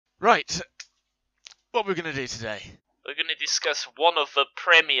Right, what we're going to do today? We're going to discuss one of the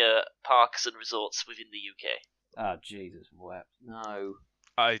premier parks and resorts within the UK. Oh, Jesus wept. No.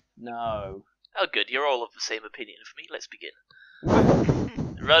 I... No. Oh good, you're all of the same opinion of me. Let's begin.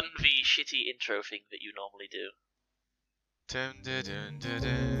 Run the shitty intro thing that you normally do.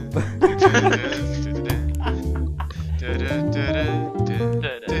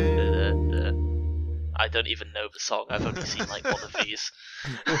 I don't even know the song. I've only seen like one of these.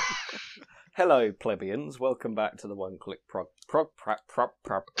 Hello, plebeians. Welcome back to the One Click Prop.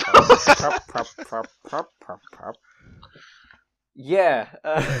 Yeah.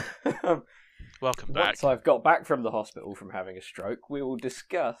 Welcome back. Once I've got back from the hospital from having a stroke, we will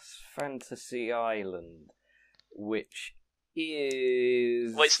discuss Fantasy Island, which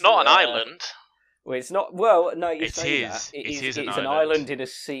is... Well, it's not an island. Well, it's not... Well, no, you It say is. that. It is an It's island. an island in a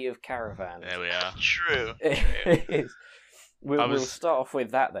sea of caravans. There we are. True. It is. We'll was- start off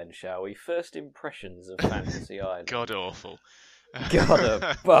with that then, shall we? First impressions of Fantasy Island. God awful. God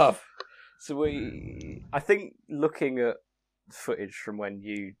above. So I think looking at footage from when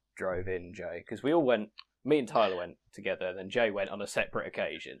you drove in, Jay, because we all went, me and Tyler went together, and then Jay went on a separate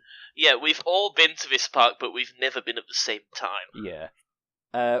occasion. Yeah, we've all been to this park, but we've never been at the same time. Yeah.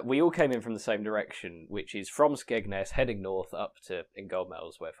 We all came in from the same direction, which is from Skegness, heading north up to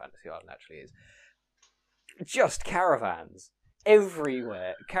Ingolmells, where Fantasy Island actually is. Just caravans.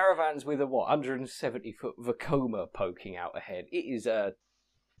 Everywhere. Caravans with a, 170-foot Vekoma poking out ahead. It is a,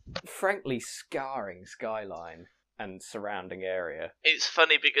 frankly, scarring skyline and surrounding area. It's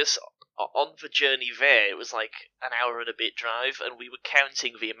funny because on the journey there, it was like an hour and a bit drive, and we were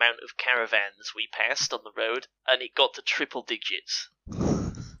counting the amount of caravans we passed on the road, and it got to triple digits.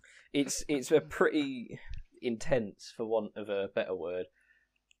 It's a pretty intense, for want of a better word,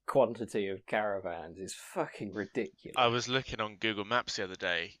 quantity of caravans. It's fucking ridiculous. I was looking on Google Maps the other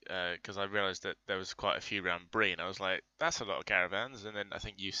day because I realised that there was quite a few around Bree, and I was like, that's a lot of caravans. And then I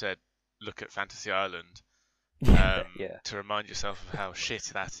think you said, look at Fantasy Island Yeah. to remind yourself of how shit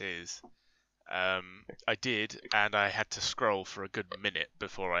that is. I did, and I had to scroll for a good minute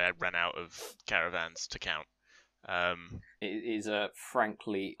before I ran out of caravans to count. It is a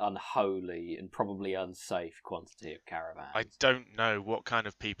frankly unholy and probably unsafe quantity of caravans. I don't know what kind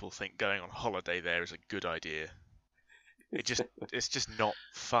of people think going on holiday there is a good idea. It's just not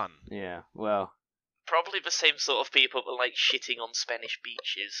fun. Yeah, well, Probably the same sort of people that like shitting on Spanish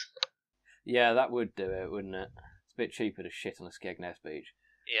beaches. yeah, that would do it, wouldn't it? It's a bit cheaper to shit on a Skegness beach.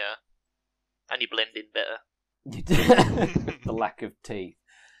 Yeah. And you blend in better. The lack of teeth.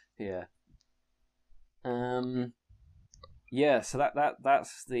 Yeah. Yeah, so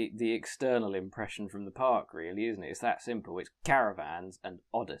that's the external impression from the park, really, isn't it? It's that simple. It's caravans and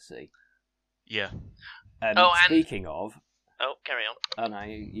Odyssey. Yeah. And Oh, and- speaking of, Oh, carry on. oh no,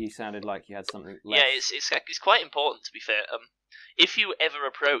 you sounded like you had something left. Yeah, it's quite important to be fair. If you ever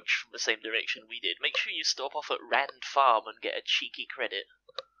approach from the same direction we did, make sure you stop off at Rand Farm and get a cheeky credit.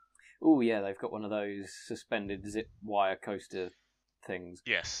 Oh yeah, they've got one of those suspended zip wire coaster things,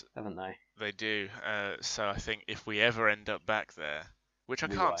 Yes, haven't they? they do. So I think if we ever end up back there, which I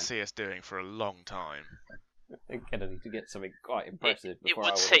We can't won't. see us doing for a long time. I think I need to get something quite impressive It before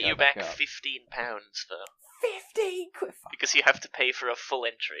would I set go you back back up. £15 though, 15 quid. because you have to pay for a full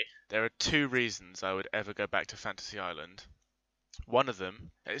entry. There are two reasons I would ever go back to Fantasy Island. One of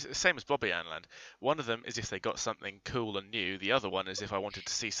them, it's the same as Bobby Ann Land. One of them is if they got something cool and new. The other one is if I wanted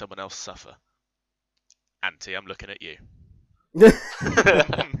to see someone else suffer. Auntie, I'm looking at you.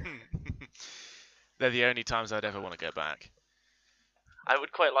 They're the only times I'd ever want to go back. I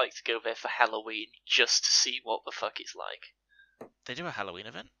would quite like to go there for Halloween just to see what the fuck it's like. They do a Halloween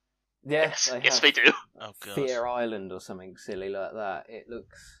event? Yes, Yes, they do. Oh god. Fear Island or something silly like that. It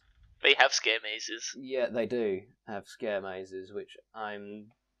looks... They have scare mazes. Yeah, they do have scare mazes, which I'm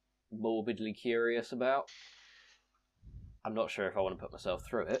morbidly curious about. I'm not sure if I want to put myself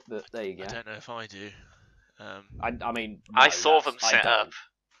through it, but there you go. I don't know if I do. I mean... I no, saw them I set don't. up.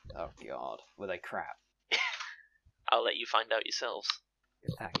 Oh god, were they crap? I'll let you find out yourselves.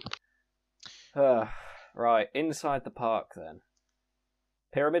 Thanks. Right, inside the park then.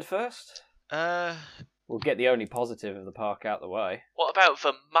 Pyramid first? We'll get the only positive of the park out the way. What about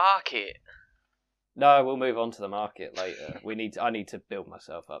the market? No, we'll move on to the market later. I need to build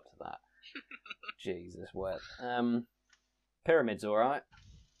myself up to that. Jesus, what? Pyramid's alright.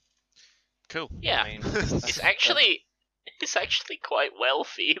 Cool. Yeah, I mean, it's actually quite well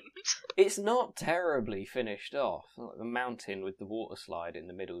themed. It's not terribly finished off. Like the mountain with the water slide in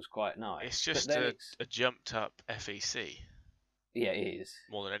the middle is quite nice. It's just but then a jumped up FEC. Yeah, it is.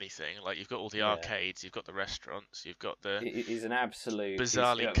 more than anything. Like, you've got all the Yeah. arcades, you've got the restaurants, you've got the It is an absolute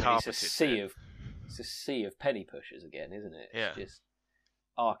bizarrely it's carpeted a sea bit. of penny pushers again, isn't it? Yeah. It's just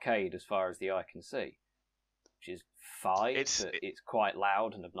arcade as far as the eye can see, which is fine. It's- But it's quite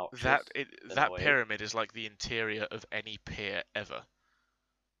loud and obnoxious. that annoying. pyramid is like the interior of any pier ever,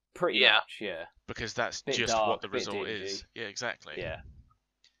 Pretty Yeah. much, yeah. because that's Bit just dark, what the bit resort dingy. is. Yeah, exactly. Yeah,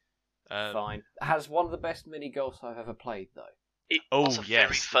 Um, fine. Has one of the best mini golfs I've ever played, though. It Oh was a yes,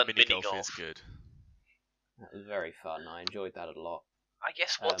 very fun the mini golf mini-golf. is good. That was very fun. I enjoyed that a lot. I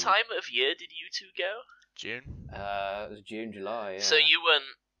guess, what Um, time of year did you two go? June. It was June, July. Yeah. So you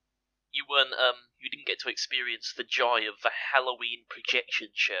didn't get to experience the joy of the Halloween projection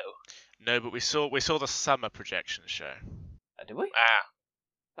show. No, but we saw the summer projection show. Did we? Ah,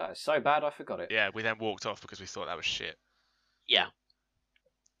 Oh, it's so bad I forgot it. Yeah, we then walked off because we thought that was shit. yeah.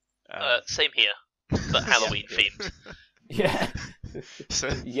 Um, Same here, but Halloween Yeah. themed. Yeah. so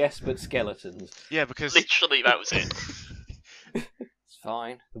Yes, but skeletons. yeah, because Literally, that was it. It's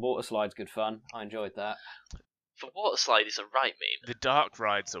fine. The water slide's good fun. I enjoyed that. The water slide is a right meme. the dark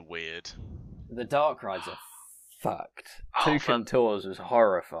rides are weird. The dark rides are fucked. Oh, Toucan Tours was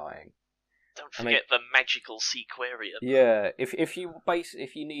horrifying. Don't I mean- forget the magical seaquarium. Yeah, if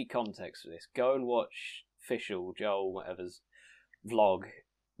you need context for this, go and watch Official Joel whatever's vlog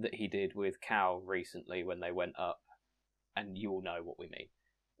that he did with Cal recently when they went up, and you'll know what we mean.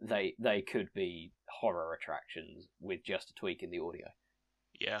 They could be horror attractions with just a tweak in the audio.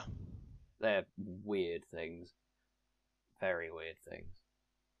 Yeah. They're weird things, very weird things.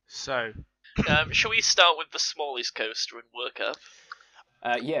 So Shall we start with the smallest coaster and work up?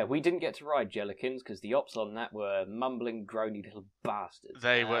 Yeah, we didn't get to ride Jellikins because the ops on that were mumbling, groany little bastards.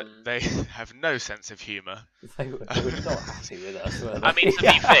 they have no sense of humour. They were not happy with us, were they? I mean, to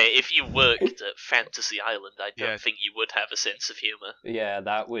be fair, if you worked at Fantasy Island, I don't Yeah. think you would have a sense of humour. Yeah,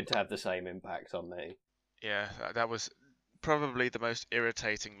 that would have the same impact on me. Yeah, that was probably the most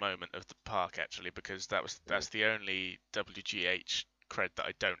irritating moment of the park, actually, because that's the only WGH cred that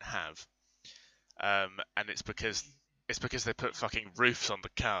I don't have. And it's because they put fucking roofs on the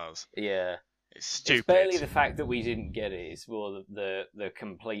cars. Yeah. It's stupid. It's barely the fact that we didn't get it, it's more the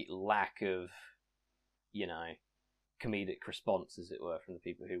complete lack of, comedic response, as it were, from the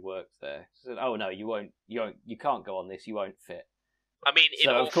people who worked there. So, oh no, you can't go on this, you won't fit. I mean, in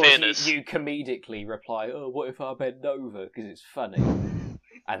So all of course fairness, you comedically reply, "Oh, what if I bend over?" because it's funny,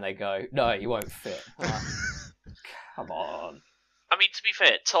 and they go, "No, you won't fit." I'm like, come on, I mean, to be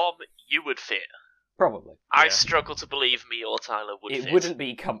fair, Tom, you would fit. probably I Yeah. struggle to believe me or Tyler would it fit. wouldn't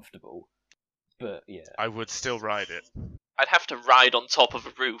be comfortable, but yeah, I would still ride it. I'd have to ride on top of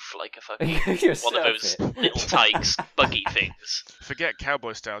a roof like a fucking You're one of those surfing. little tykes buggy things. Forget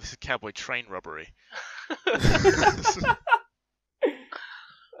cowboy style. This is cowboy train robbery.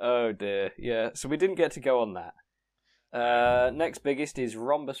 Oh dear, yeah. So we didn't get to go on that. Next biggest is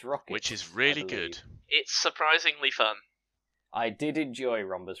Rhombus Rockets, Which is I really believe. good. It's surprisingly fun. I did enjoy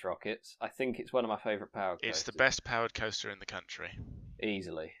Rhombus Rockets. I think it's one of my favourite power coasters. It's the best powered coaster in the country.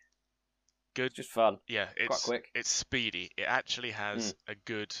 Easily. Good. Just fun. Yeah, it's quick. It's speedy. It actually has a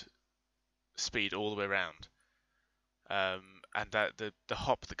good speed all the way around. And that the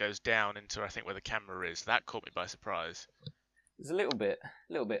hop that goes down into, I think, where the camera is, that caught me by surprise. There's a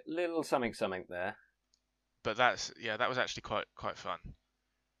little something there. But that was actually quite fun.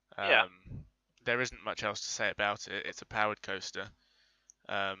 Yeah. There isn't much else to say about it. It's a powered coaster.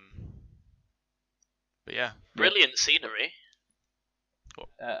 But yeah, Brilliant scenery.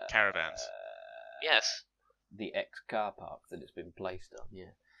 caravans. Yes. The ex-car park that it's been placed on,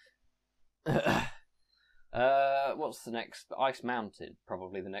 yeah. What's the next? Ice Mountain,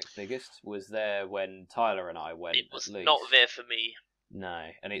 probably the next biggest, was there when Tyler and I went. It was at least. not there for me. No,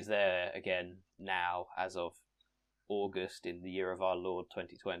 and it's there again now, as of August in the year of our Lord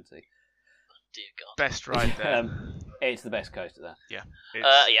 2020. Dear God. Best ride there. It's the best coaster there. It's,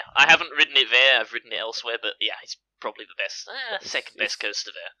 Yeah, I haven't ridden it there. I've ridden it elsewhere, but yeah, it's probably the best. Second best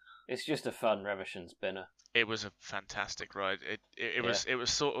coaster there. It's just a fun revolution spinner. It was a fantastic ride. It was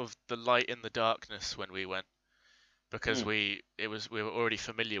sort of the light in the darkness when we went, because we were already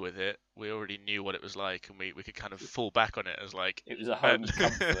familiar with it. We already knew what it was like, and we could kind of fall back on it as like It was a home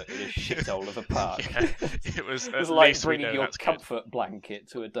comfort in a shithole of a park. Yeah, it was. It was at like least we bringing know your that's good. comfort blanket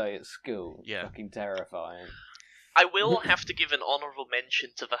to a day at school. Yeah. Fucking terrifying. I will have to give an honourable mention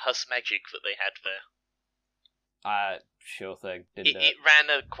to the Huss Magic that they had there. Sure thing. It, Didn't it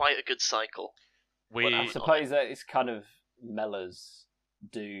ran quite a good cycle. We Well, I suppose that it's kind of Mellors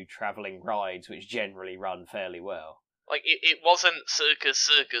do travelling rides, which generally run fairly well. Like, it wasn't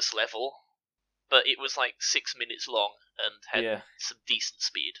circus level, but it was like 6 minutes long, and had Yeah, some decent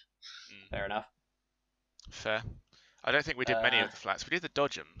speed. fair enough. Fair. I don't think we did many of the flats. We did the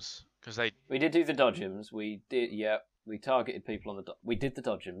Dodgems because they. We did do the Dodgems. We did, yeah. We targeted people on the. We did the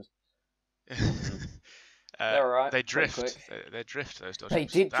Dodgems. They're alright. They pretty drift. quick. They drift those Dodgems. They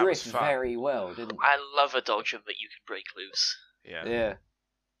did That was drift fun. very well, didn't they? I love a Dodgem that you can break loose. Yeah. Yeah.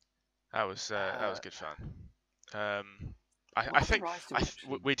 That was good fun. I What think other rides did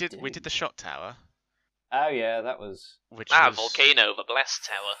we actually we did the shot tower, Oh yeah, that was which was Volcano, the Blast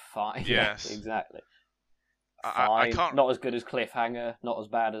Tower. fine. Yes. Yeah, exactly. I Fine. can't. Not as good as Cliffhanger. Not as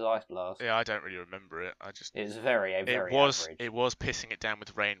bad as Ice Blast. Yeah, I don't really remember it. I just It's very it very was average. it was pissing it down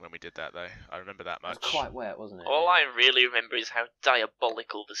with rain when we did that though. I remember that It was much. quite wet, wasn't it? All Yeah. I really remember is how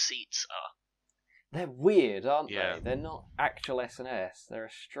diabolical the seats are. They're weird, aren't Yeah. they? They're not actual S&S. They're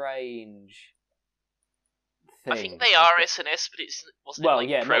a strange thing. I think they are S&S, but it wasn't Well, like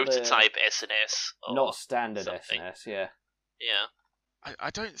yeah, not the- prototype S&S. Or not standard something. S&S. Yeah. Yeah. I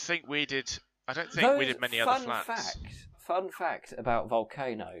don't think we did. I don't think we did many other flats. Fun fact about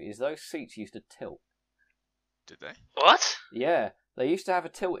Volcano is those seats used to tilt. Did they? What? Yeah, they used to have a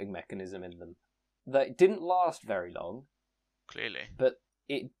tilting mechanism in them. That didn't last very long, Clearly. but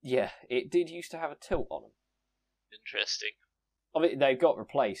it did used to have a tilt on them. Interesting. I mean, they've got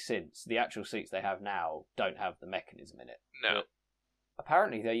replaced since. The actual seats they have now don't have the mechanism in it. No. But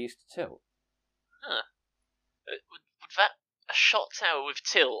apparently they used to tilt. Would that a shot tower with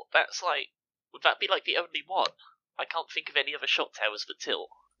tilt? Would that be like the only one? I can't think of any other shot towers that tilt.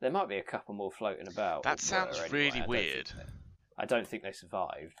 There might be a couple more floating about. That or sounds were anyway. really weird. I don't think they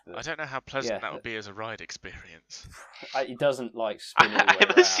survived. But I don't know how pleasant Yeah. that would be as a ride experience. it doesn't like spin all the way I'm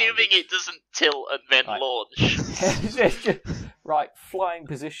around. assuming it doesn't tilt and then Like- launch. Right, flying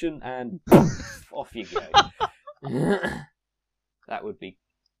position and off you go. That would be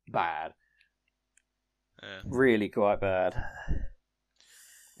bad. Yeah. Really quite bad.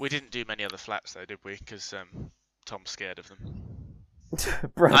 We didn't do many other flats though, did we? Because Tom's scared of them.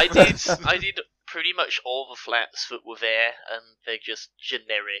 I did pretty much all the flats that were there, and they're just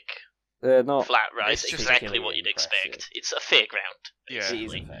generic They're not. flat rides. It's just Exactly what you'd impressive. expect. It's a fairground, Yeah. It is a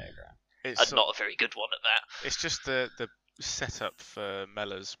basically, fairground. It's and sort- not a very good one at that. It's just the setup for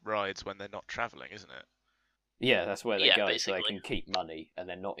Mellor's rides when they're not travelling, isn't it? Yeah, that's where they Yeah, go, so basically. they can keep money, and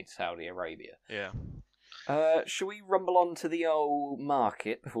they're not in Saudi Arabia. Yeah. Shall we rumble on to the old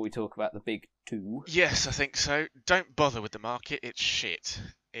market before we talk about the big two? Yes, I think so. Don't bother with the market. It's shit.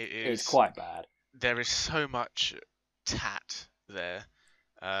 It is. It's quite bad. There is so much tat there.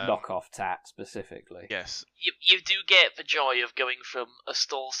 Knockoff tat, specifically. Yes. You do get the joy of going from a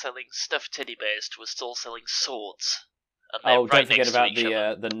stall selling stuffed teddy bears to a stall selling swords. And they're Oh, right don't forget next about to each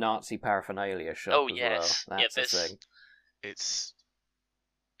other. the Nazi paraphernalia shop Oh, as yes. well. Yeah, That's the there's- thing. It's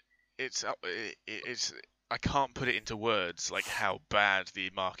I can't put it into words like how bad the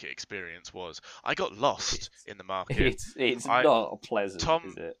market experience was. I got lost in the market. It's I- not pleasant, Tom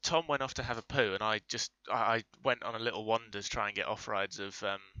is it? Tom went off to have a poo, and I went on a little wander to try and get off rides of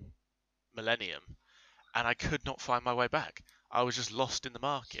Millennium, and I could not find my way back. I was just lost in the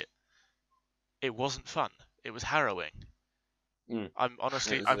market. It wasn't fun. It was harrowing. Mm. I'm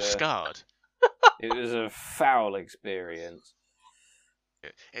honestly It was, I'm scarred. It was a foul experience.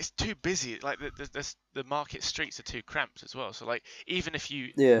 It's too busy. Like the market streets are too cramped as well. So like even if you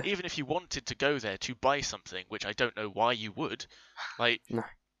Yeah. wanted to go there to buy something, which I don't know why you would, like No.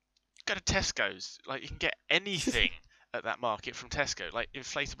 go to Tesco's. Like you can get anything at that market from Tesco, like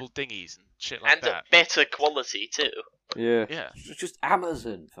inflatable dinghies and shit like And that. at better quality, too. Yeah. Yeah, It's just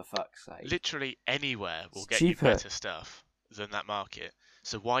Amazon, for fuck's sake. literally anywhere will It's get cheaper. you better stuff than that market.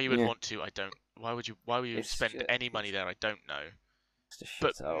 So why you would Yeah. want to, I don't. Why would you It's spend ju- any money there? I don't know. It's a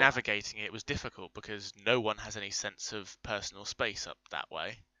But shithole. navigating it was difficult because no one has any sense of personal space up that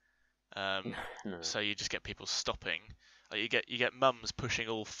way. No. So you just get people stopping. Like you get mums pushing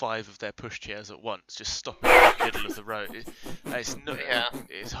all 5 of their pushchairs at once, just stopping in the middle of the road.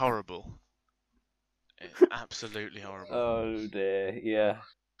 It's horrible. It's absolutely horrible. Oh dear, yeah.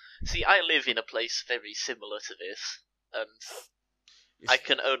 See, I live in a place very similar to this, and I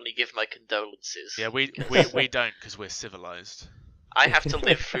can only give my condolences. Yeah, we don't because we're civilized. I have to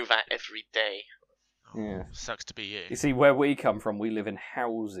live through that every day. Yeah. Sucks to be You you. see, where we come from, we live in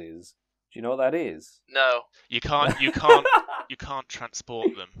houses. Do you know what that is? No. You can't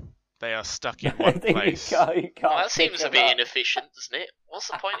transport them. They are stuck in I one think place. you can't Well, that pick seems a them bit up. inefficient, doesn't it? What's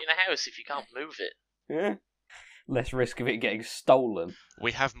the point in a house if you can't move it? Yeah. Less risk of it getting stolen.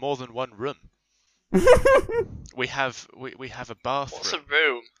 We have more than one room. We have a bathroom. What's a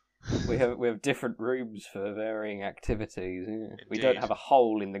room? we have different rooms for varying activities. Yeah. We don't Indeed. have a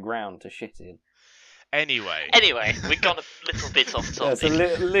hole in the ground to shit in. Anyway. Anyway, we've gone a little bit off topic. That's a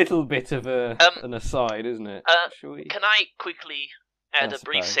little bit of an aside, isn't it? Shall we? Can I quickly add I a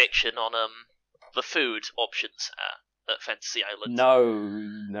brief suppose. section on the food options at Fantasy Island?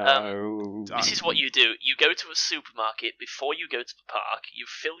 No. This is what you do. You go to a supermarket before you go to the park, you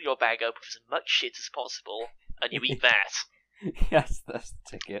fill your bag up with as much shit as possible, and you eat that. Yes, that's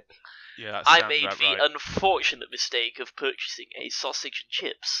the ticket. Yeah, that I sounds made about the right. unfortunate mistake of purchasing a sausage and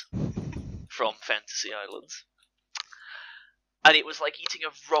chips from Fantasy Island. And it was like eating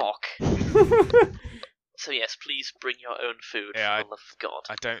a rock. So yes, please bring your own food, Yeah, for the love of God.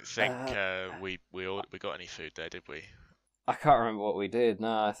 I don't think we got any food there, did we? I can't remember what we did.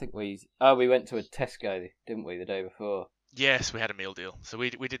 No, I think we went to a Tesco, didn't we, the day before? Yes, we had a meal deal, so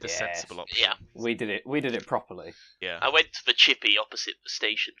we did the Yes. sensible option. Yeah. We did it properly. Yeah. I went to the chippy opposite the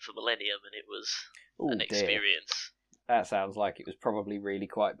station for Millennium, and it was Oh an dear, experience. that sounds like it was probably really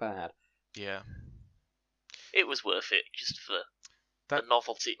quite bad. Yeah. It was worth it, just for That- the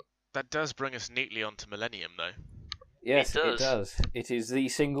novelty. That does bring us neatly onto Millennium, though. Yes, It does. It is the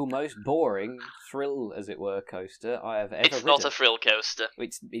single most boring thrill, as it were, coaster I have ever It's not ridden. a thrill coaster.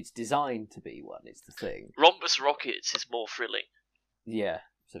 It's designed to be one. It's the thing. Rhombus Rockets is more thrilling. Yeah,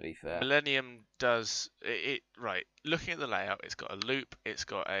 to be fair. Millennium does it right. Looking at the layout, it's got a loop, it's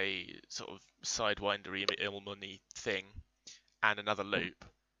got a sort of sidewindery Ilmony thing, and another loop,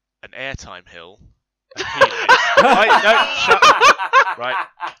 an airtime hill, a helix. Right, no, shut up. Right.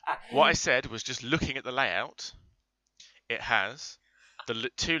 What I said was just looking at the layout. It has the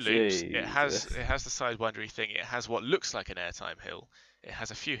two loops. It has Jesus. the sidewindery thing. It has what looks like an airtime hill. It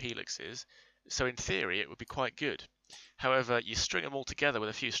has a few helixes. So in theory, it would be quite good. However, you string them all together with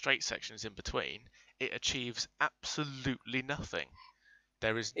a few straight sections in between, it achieves absolutely nothing.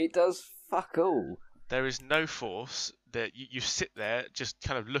 There is It does fuck all. there is no force. That you sit there just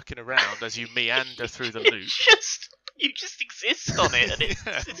kind of looking around as you meander through the loop. You just exist on it,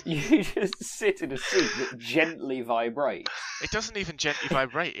 and Yeah. You just sit in a seat that gently vibrates. It doesn't even gently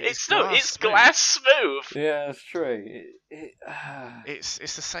vibrate. it's smooth. glass smooth. Yeah, that's true. It's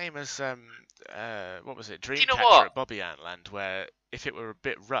the same as what was it, you Dreamcatcher know what? at Bobby Antland, where if it were a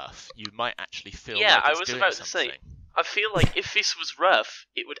bit rough, you might actually feel Yeah, like I it's was doing about to something. say. I feel like if this was rough,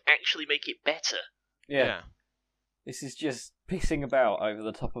 it would actually make it better. Yeah, this is just pissing about over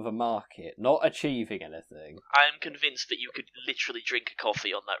the top of a market, not achieving anything. I am convinced that you could literally drink a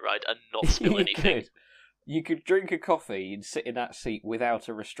coffee on that ride and not spill anything. You could drink a coffee, you'd sit in that seat without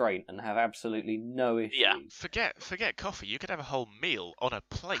a restraint and have absolutely no issues. Yeah. Forget coffee. You could have a whole meal on a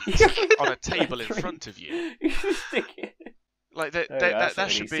plate You could on a have table in drink. front of you. You should stick it. Like Oh, that's that what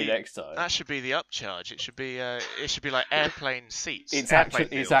we should need to do be next time. that should be the upcharge. It should be like airplane seats. It's airplane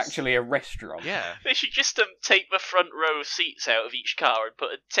actually meals. a restaurant. Yeah, They should just take the front row seats out of each car and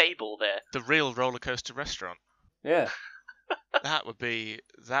put a table there. the real roller coaster restaurant. Yeah. That would be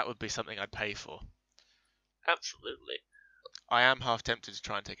something I'd pay for. Absolutely. I am half tempted to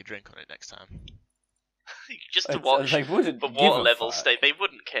try and take a drink on it next time. Just to watch They wouldn't the give water a levels fuck. stay. They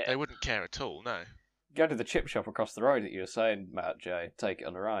wouldn't care. They wouldn't care at all. No. Go to the chip shop across the road that you were saying, Matt J. Take it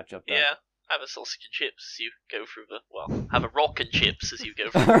on the ride. Job done. Yeah. Have a sausage and chips as you go through have a rock and chips as you go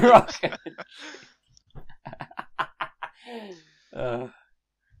through the loops.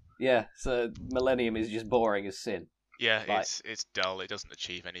 Yeah, so Millennium is just boring as sin. Yeah, Right. it's dull. It doesn't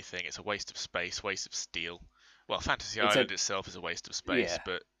achieve anything. It's a waste of space, waste of steel. Well, Fantasy It's Island itself is a waste of space, Yeah.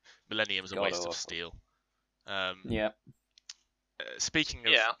 but Millennium's a God waste awful. of steel. Yeah. Speaking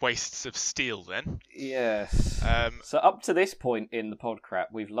of Yeah. wastes of steel, then, Yes. So up to this point in the podcrap,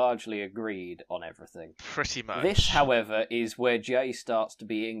 we've largely agreed on everything. pretty much. This, however, is where Jay starts to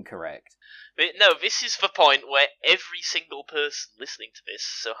be incorrect. No, this is the point where every single person listening to this,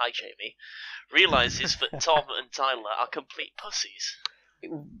 so hi Jamie, realises that Tom and Tyler are complete pussies.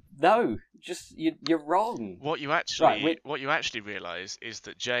 No, just you're wrong. What you actually Right, what you actually realise is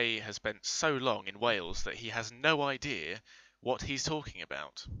that Jay has spent so long in Wales that he has no idea what he's talking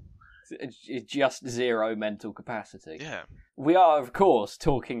about. It's just zero mental capacity. Yeah. We are, of course,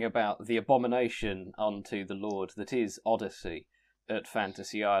 talking about the abomination unto the Lord that is Odyssey at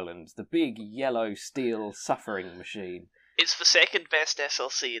Fantasy Island, the big yellow steel suffering machine. It's the second best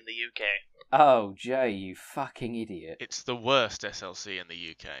SLC in the UK. Oh, Jay, you fucking idiot. It's the worst SLC in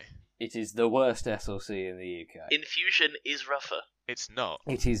the UK. It is the worst SLC in the UK. Infusion is rougher. It's not.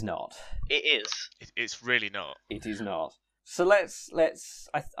 It is not. It is. It's really not. It is not. So let's.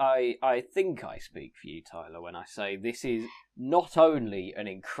 I think I speak for you, Tyler, when I say this is not only an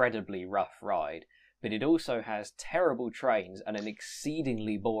incredibly rough ride, but it also has terrible trains and an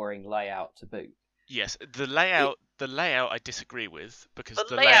exceedingly boring layout to boot. Yes, the layout the layout I disagree with because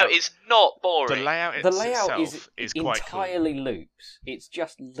The layout is not boring. the layout The layout itself is quite cool. entirely loops. It's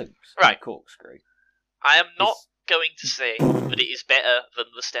just loops. Right. And corkscrew. I am not It's- going to say that it is better than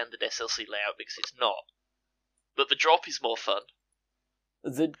the standard SLC layout because it's not. But the drop is more fun.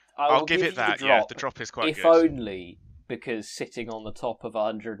 I'll give it you that. The Yeah, drop, the drop is quite if good. only because sitting on the top of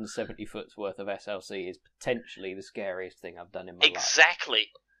 170 foot's worth of SLC is potentially the scariest thing I've done in my life. Exactly.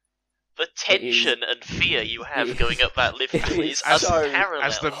 The tension and fear you have it going is- up that lift it is is so- unparalleled.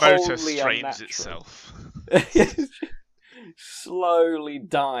 As the motor Wholly strains unnatural. itself. Slowly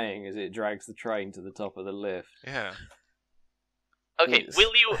dying as it drags the train to the top of the lift. Yeah. Okay, It's-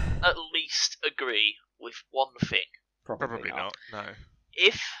 will you at least agree with one thing? Probably not. No.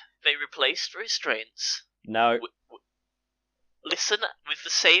 If they replaced restraints, No. listen with the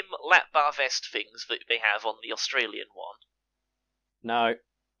same lap bar vest things that they have on the Australian one, No.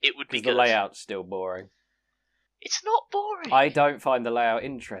 it would be Because the good. layout's still boring. It's not boring. I don't find the layout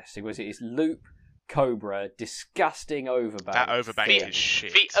interesting. Was it is loop, cobra, disgusting overbank. That overbank thing, is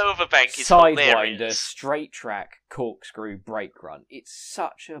shit. The overbank is Sidewinder, hilarious. straight track, corkscrew, brake run. It's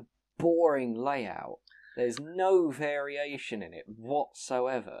such a boring layout. There's no variation in it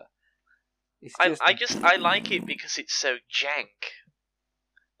whatsoever. It's I like it because it's so jank.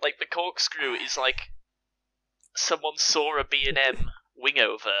 Like the corkscrew is like someone saw a B&M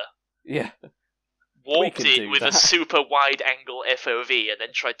wingover, Yeah. warped can it do with a that. super wide angle FOV, and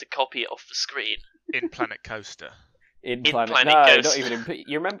then tried to copy it off the screen. In Planet Coaster. In In Planet, Planet no, Coaster. not even in.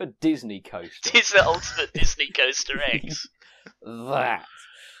 You remember Disney Coaster? It is the ultimate Disney Coaster X. That.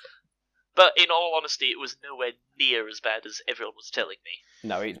 But in all honesty, it was nowhere near as bad as everyone was telling me.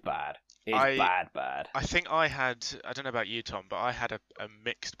 No, it's bad. It's I- bad. I think I don't know about you, Tom, but I had a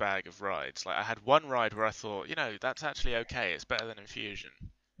mixed bag of rides. Like, I had one ride where I thought, that's actually okay. It's better than Infusion.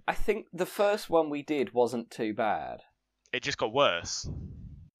 I think the first one we did wasn't too bad. It just got worse.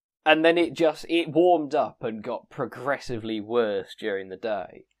 And then it warmed up and got progressively worse during the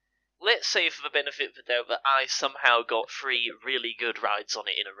day. Let's say for the benefit of the doubt that I somehow got 3 really good rides on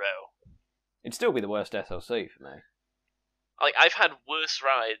it in a row. It'd still be the worst SLC for me. Like, I've had worse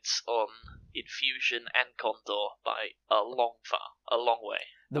rides on Infusion and Condor by a long way.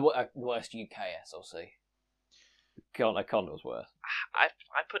 The worst UK SLC. Condor's worse. I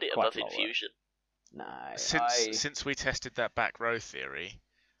put it Quite above a lot worse. Infusion. No, Since we tested that back row theory,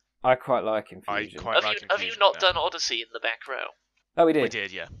 I quite like Infusion. quite- Have you Infusion not now. done Odyssey in the back row? Oh, we did. we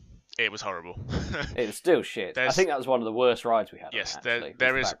did, yeah. It was horrible. It's still shit. I There's- think that was one of the worst rides we had. Yes, on it, there- actually, was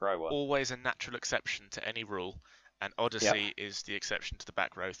there the is back row one. Always a natural exception to any rule, and Odyssey is the exception to the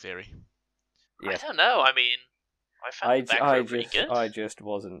back row theory. Yes. I don't know. I mean, I found the back row pretty good. I just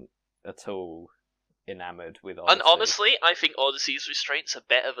wasn't at all enamoured with Odyssey. And honestly, I think Odyssey's restraints are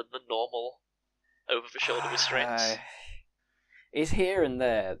better than the normal over-the-shoulder restraints. It's here and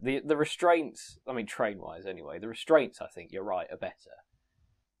there. The restraints, I mean, train-wise anyway, the restraints, I think, you're right, are better.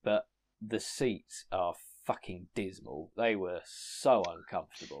 But the seats are fucking dismal. They were so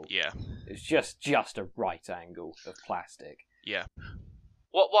uncomfortable. Yeah, It's just a right angle of plastic. yeah.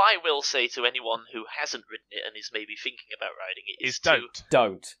 What I will say to anyone who hasn't ridden it and is maybe thinking about riding it Is don't.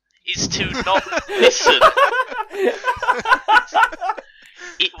 Don't. is to not listen.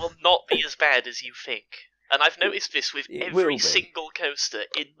 It will not be as bad as you think. And I've noticed this with It will every be. single coaster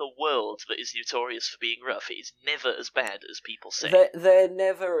in the world that is notorious for being rough. It is never as bad as people say. They're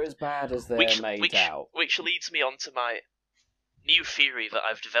never as bad as they're made out. Which leads me on to my new theory that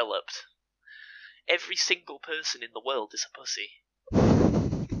I've developed. Every single person in the world is a pussy.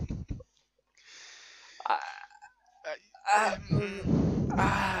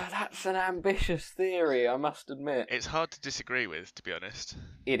 That's an ambitious theory, I must admit. It's hard to disagree with, to be honest.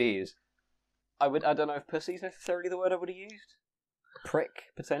 It is. I don't know if pussy's necessarily the word I would have used. Prick,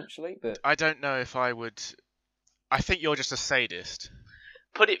 potentially, but... I don't know if I would. I think you're just a sadist.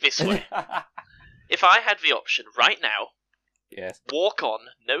 Put it this way. If I had the option right now, Yes. walk on,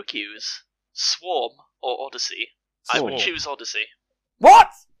 no queues, Swarm or Odyssey, I would Swarm. choose Odyssey. What?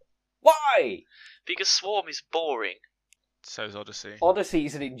 Why? Because Swarm is boring, So's Odyssey.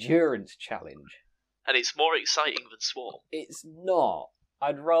 Odyssey's an endurance challenge. and it's more exciting than Swarm. It's not.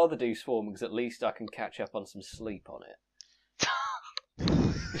 I'd rather do Swarm because at least I can catch up on some sleep on it.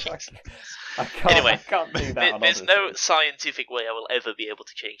 I can't, Anyway, I can't do that on There's Odyssey. no scientific way I will ever be able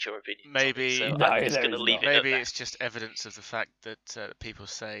to change your opinion. Maybe- so No, I'm just there going to is leave not. it at Maybe that. it's just evidence of the fact that people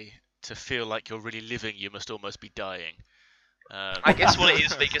say to feel like you're really living, you must almost be dying. I guess what it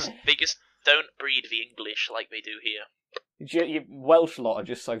is, they just don't breed the English like they do here. You Welsh lot are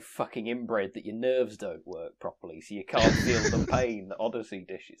just so fucking inbred that your nerves don't work properly, so you can't feel the pain that Odyssey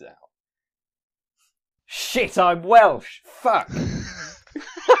dishes out. Shit, I'm Welsh! Fuck!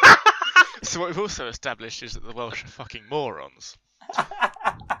 So what we've also established is that the Welsh are fucking morons.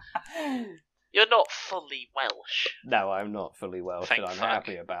 You're not fully Welsh. No, I'm not fully Welsh, Thank and I'm fuck.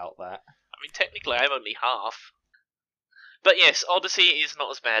 happy about that. I mean, technically, I'm only half. But yes, Odyssey is not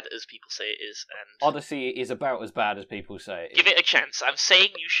as bad as people say it is, and Odyssey is about as bad as people say it is. give it a chance. I'm saying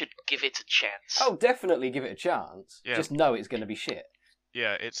you should give it a chance. Oh, definitely give it a chance. Yeah. Just know it's going to be shit.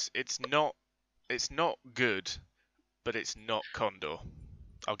 Yeah, it's not good, but it's not Condor.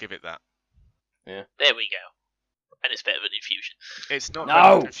 I'll give it that. There we go. And it's better than Infusion. It's not No!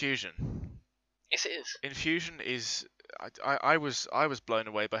 better than Infusion. Yes, it is. Infusion is. I was blown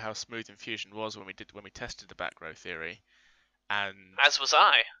away by how smooth Infusion was when we tested the back row theory, and As was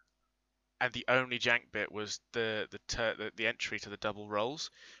I. the only jank bit was the entry to the double rolls,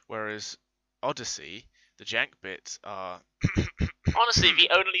 whereas Odyssey, the jank bits are Honestly, the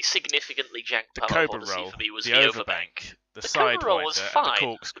only significantly janked the part of Cobra Odyssey roll, for me was the the overbank, the The Cobra roll was sidewinder, and fine. the The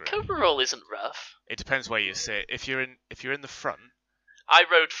corkscrew. Cobra roll isn't rough. It depends where you sit. If you're in the front, I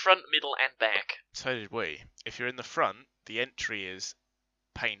rode front, middle, and back. so did we. If you're in the front, the entry is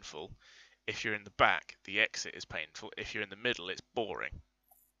painful. If you're in the back, the exit is painful. If you're in the middle, it's boring.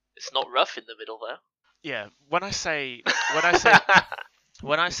 It's not rough in the middle, though. Yeah, when I say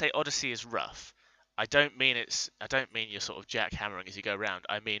Odyssey is rough, I don't mean you're sort of jackhammering as you go around.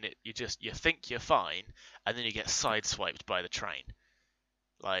 I mean it. You think you're fine, and then you get sideswiped by the train.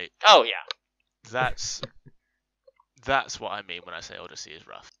 Like Oh, yeah. that's what I mean when I say Odyssey is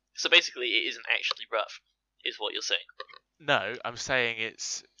rough. So basically, it isn't actually rough, is what you're saying. No, I'm saying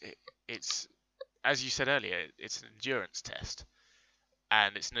it's as you said earlier, it's an endurance test,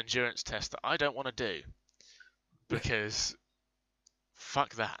 and it's an endurance test that I don't want to do because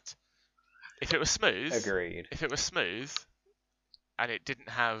fuck that. If it was smooth, Agreed. if it was smooth, and it didn't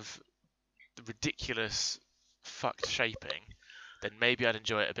have the ridiculous fucked shaping, then maybe I'd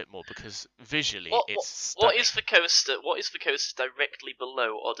enjoy it a bit more because visually it's stunning. What is the coaster directly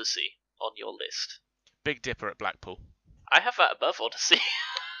below Odyssey on your list? Big Dipper at Blackpool. I have that above Odyssey.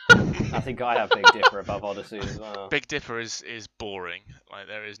 I think I have Big Dipper above Odyssey as well. Big Dipper is boring. Like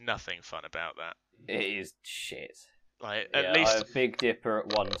there is nothing fun about that. It is shit. Like Yeah, at least I have Big Dipper at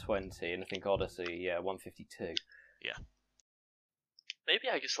 120, and I think Odyssey, 152. Maybe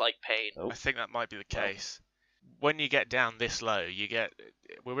I just like pain. Oh. I think that might be the Well. case. When you get down this low,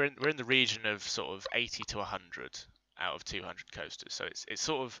 we're in the region of sort of 80 to 100 out of 200 coasters. So it's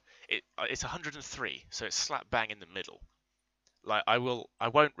 103. So it's slap bang in the middle. Like I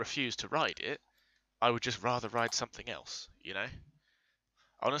won't refuse to ride it. I would just rather ride something else, you know?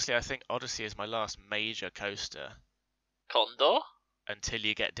 Honestly, I think Odyssey is my last major coaster Condor? until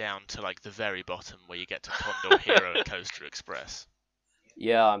you get down to like the very bottom where you get to Condor Hero and Coaster Express.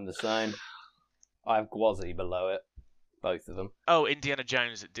 Yeah, I'm the same. I have Gwazi below it. Both of them. Oh, Indiana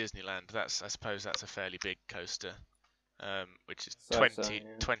Jones at Disneyland. I suppose that's a fairly big coaster, which is So,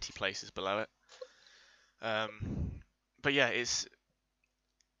 20 places below it. But yeah,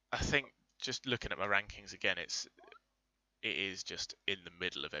 I think just looking at my rankings again, it is just in the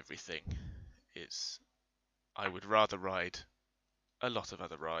middle of everything. I would rather ride a lot of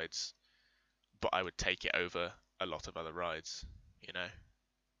other rides, but I would take it over a lot of other rides, you know?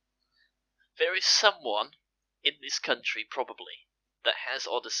 There is someone in this country, probably, that has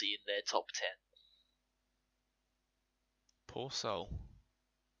Odyssey in their top 10. Poor soul.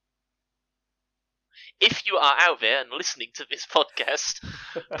 If you are out there and listening to this podcast,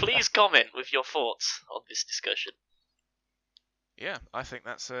 please comment with your thoughts on this discussion. Yeah, I think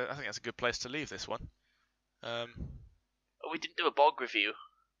that's a good place to leave this one. We didn't do a bog review.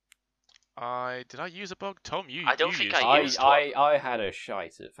 Did I use a bog? Tom, you. I don't you think used I a used bog. one. I had a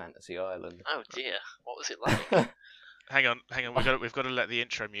shite at Fantasy Island. Oh dear, what was it like? Hang on. We've got to let the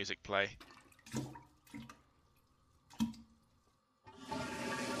intro music play.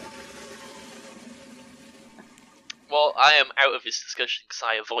 Well, I am out of this discussion because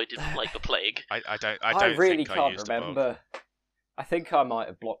I avoided them like the plague. I don't really think I can't used a bog. remember. I think I might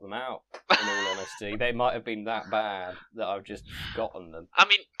have blocked them out, in all honesty. They might have been that bad that I've just forgotten them. I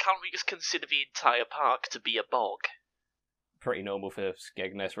mean, can't we just consider the entire park to be a bog? Pretty normal for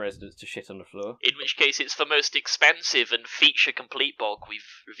Skegness residents to shit on the floor. In which case, it's the most expansive and feature-complete bog we've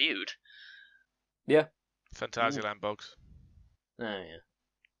reviewed. Phantasialand bogs. Oh, yeah.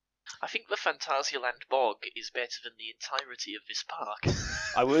 I think the Phantasialand bog is better than the entirety of this park.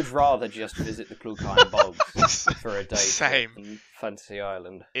 I would rather just visit the Klugheim Bogs for a day Same. than Fantasy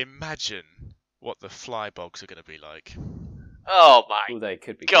Island. Imagine what the fly bogs are going to be like. Oh my Oh, they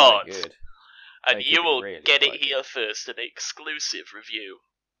could be God. quite good. And They you could be will really get it quite here first, an exclusive review.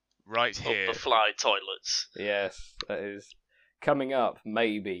 right here. Of the fly toilets. Yes, that is coming up.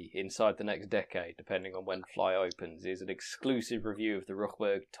 Maybe inside the next decade, depending on when Fly opens, is an exclusive review of the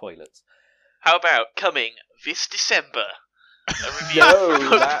Ruchberg toilets. How about coming this December? A review No, of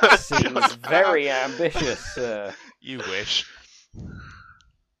that the seems very ambitious. You wish.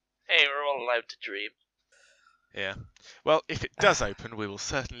 Hey, we're all allowed to dream. Yeah. Well, if it does open, we will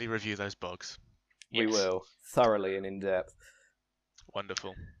certainly review those bogs. We Yes. will, thoroughly and in depth.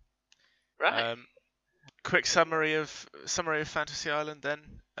 Wonderful. Right. Quick summary of Fantasy Island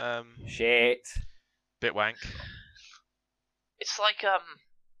then. Shit. Bit wank. It's like a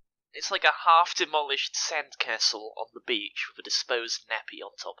half demolished sandcastle on the beach with a disposed nappy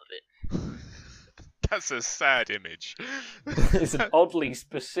on top of it. That's a sad image. It's an oddly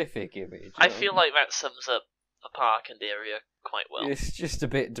specific image. I feel like that sums up the park and area quite well. It's just a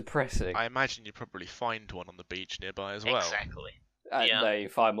bit depressing. I imagine you'd probably find one on the beach nearby as well. Exactly. And yeah. no, you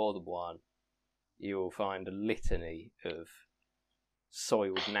find more than one. You will find a litany of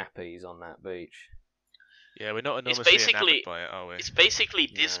soiled nappies on that beach. Yeah, we're not It's enormously basically- enamoured by it, are we? It's basically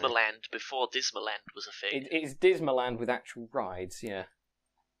No. Dismaland before Dismaland was a thing. It's Dismaland with actual rides, yeah.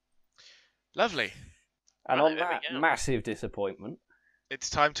 Lovely. And Right, on there we that go. massive disappointment, It's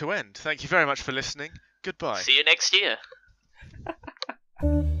time to end. Thank you very much for listening. Goodbye. See you next year.